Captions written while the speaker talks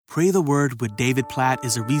Pray the Word with David Platt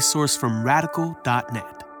is a resource from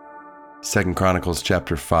radical.net. 2 Chronicles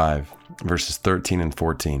chapter 5, verses 13 and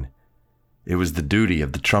 14. It was the duty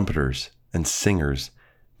of the trumpeters and singers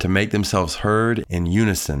to make themselves heard in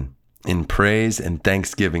unison, in praise and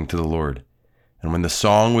thanksgiving to the Lord. And when the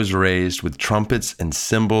song was raised with trumpets and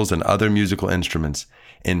cymbals and other musical instruments,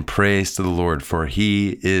 in praise to the Lord, for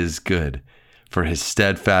he is good, for his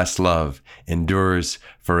steadfast love endures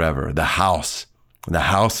forever. The house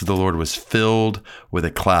of the Lord was filled with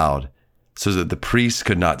a cloud, so that the priests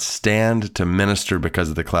could not stand to minister because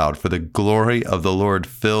of the cloud, for the glory of the Lord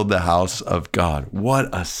filled the house of God. What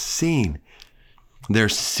a scene. They're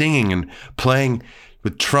singing and playing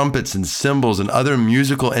with trumpets and cymbals and other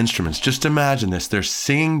musical instruments. Just imagine this. They're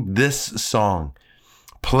singing this song,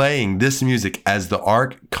 playing this music as the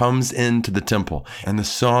ark comes into the temple. And the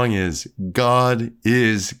song is, God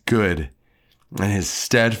is good, and his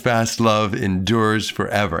steadfast love endures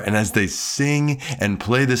forever. And as they sing and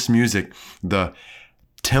play this music, the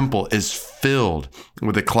temple is filled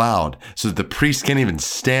with a cloud so that the priests can't even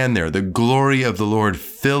stand there. The glory of the Lord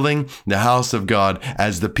filling the house of God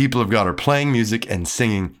as the people of God are playing music and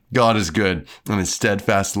singing, God is good, and his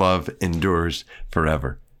steadfast love endures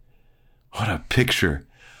forever. What a picture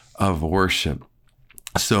of worship.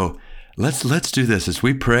 So let's do this. As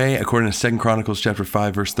we pray according to 2 Chronicles chapter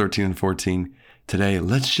 5, verse 13 and 14 today,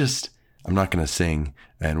 I'm not going to sing,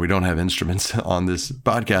 and we don't have instruments on this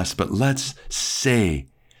podcast, but let's say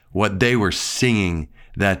what they were singing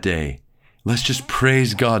that day. Let's just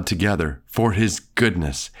praise God together for his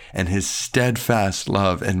goodness and his steadfast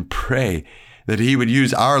love, and pray that he would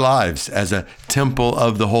use our lives as a temple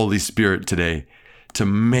of the Holy Spirit today to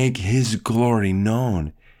make his glory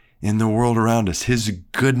known in the world around us, his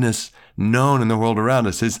goodness known in the world around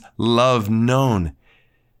us, his love known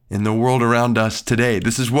in the world around us today.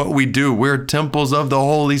 This is what we do. We're temples of the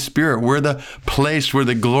Holy Spirit. We're the place where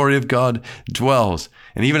the glory of God dwells.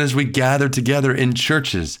 And even as we gather together in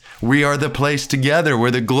churches, we are the place together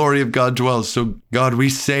where the glory of God dwells. So God, we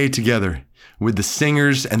say together with the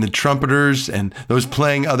singers and the trumpeters and those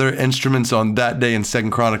playing other instruments on that day in 2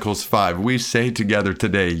 Chronicles 5, we say together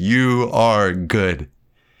today, you are good,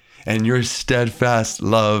 and your steadfast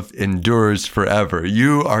love endures forever.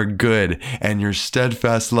 You are good, and your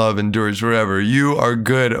steadfast love endures forever. You are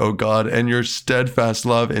good, O God, and your steadfast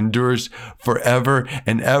love endures forever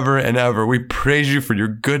and ever and ever. We praise you for your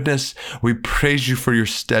goodness. We praise you for your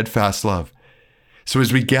steadfast love. So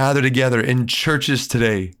as we gather together in churches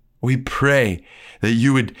today, we pray that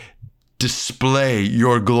you would display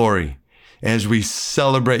your glory as we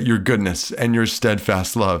celebrate your goodness and your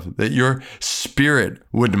steadfast love, that your Spirit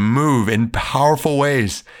would move in powerful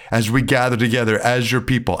ways as we gather together as your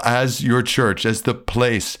people, as your church, as the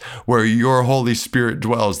place where your Holy Spirit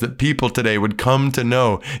dwells, that people today would come to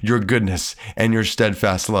know your goodness and your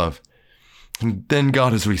steadfast love. And then,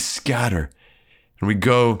 God, as we scatter and we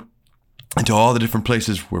go into all the different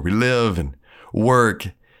places where we live and work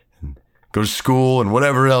and go to school and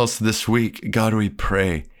whatever else this week, God, we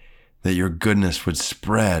pray that your goodness would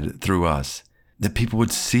spread through us, that people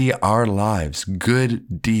would see our lives,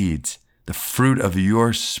 good deeds, the fruit of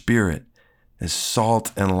your Spirit as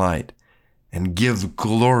salt and light, and give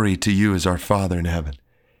glory to you as our Father in heaven.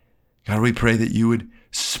 God, we pray that you would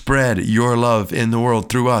spread your love in the world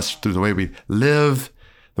through us, through the way we live,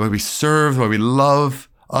 the way we serve, the way we love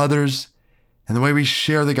others, and the way we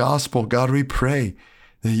share the gospel. God, we pray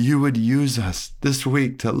that you would use us this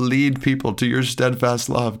week to lead people to your steadfast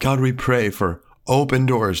love. God, we pray for open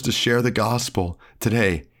doors to share the gospel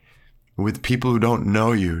today with people who don't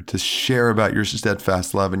know you, to share about your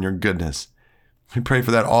steadfast love and your goodness. We pray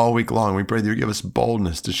for that all week long. We pray that you give us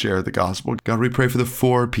boldness to share the gospel. God, we pray for the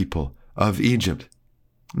 4 people of Egypt,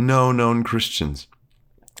 no known Christians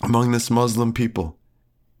among this Muslim people.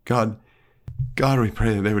 God, we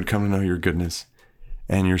pray that they would come to know your goodness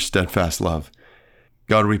and your steadfast love.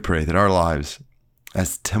 God, we pray that our lives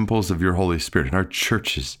as temples of your Holy Spirit and our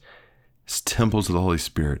churches as temples of the Holy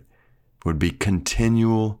Spirit would be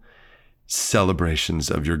continual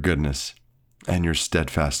celebrations of your goodness and your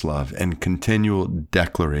steadfast love, and continual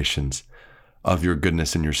declarations of your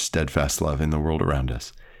goodness and your steadfast love in the world around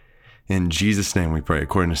us. In Jesus' name we pray,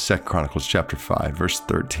 according to 2 Chronicles chapter 5, verse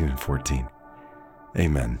 13 and 14.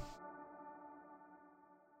 Amen.